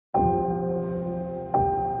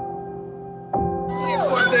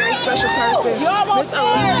special person, Miss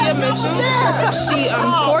Alicia Mitchell. She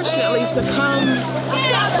unfortunately succumbed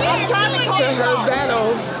to her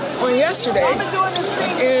battle on yesterday.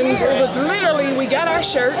 And it was literally, we got our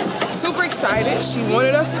shirts, super excited. She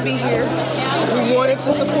wanted us to be here. We wanted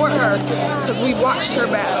to support her because we watched her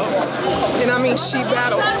battle. And I mean, she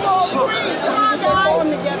battled hard.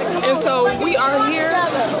 And so we are here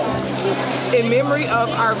in memory of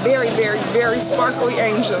our very, very, very sparkly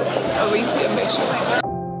angel, Alicia Mitchell.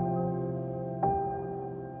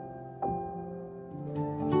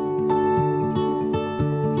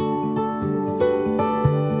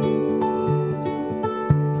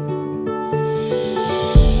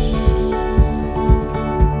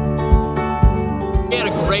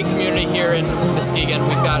 Great community here in Muskegon.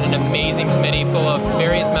 We've got an amazing committee full of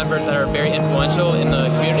various members that are very influential in the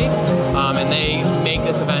community, and they make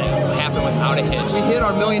this event happen without a hitch. We hit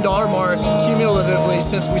our $1 million mark cumulatively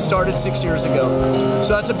since we started 6 years ago.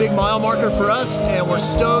 So that's a big mile marker for us, and we're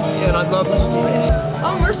stoked, and I love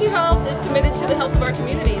Muskegon. Mercy Health is committed to the health of our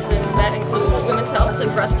communities, and that includes women's health and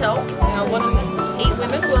breast health. You know, 1 in 8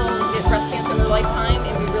 women will get breast cancer in their lifetime,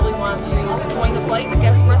 and we really want to join the fight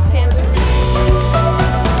against breast cancer.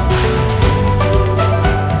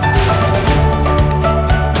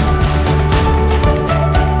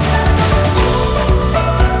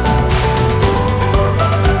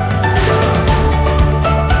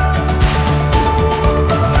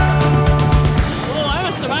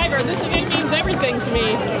 This event means everything to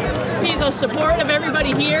me. The support of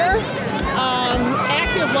everybody here,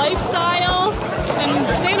 active lifestyle, and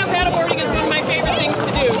staying up paddleboarding is one of my favorite things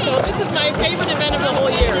to do. So this is my favorite event of the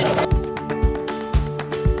whole year.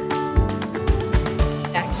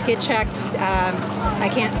 Get checked. I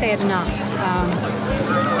can't say it enough.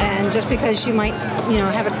 And just because you might,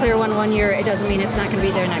 have a clear one year, it doesn't mean it's not going to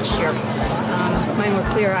be there next year. Mine were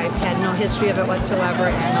clear. I had no history of it whatsoever,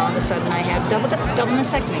 and all of a sudden I had double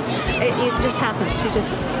mastectomy. It just happens. You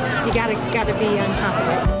gotta be on top of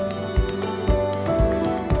it.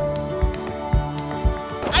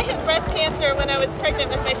 I had breast cancer when I was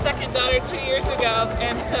pregnant with my second daughter 2 years ago,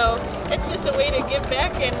 and so it's just a way to give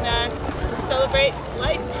back and celebrate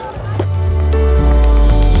life.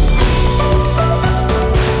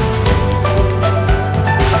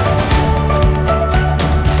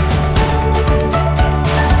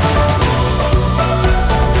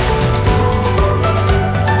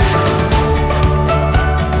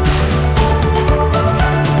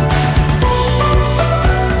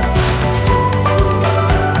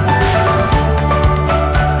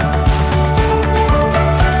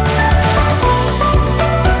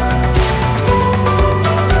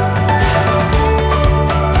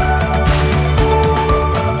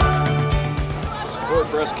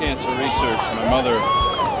 Breast cancer research. My mother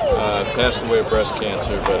passed away of breast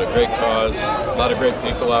cancer, but a great cause, a lot of great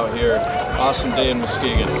people out here. Awesome day in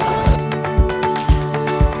Muskegon.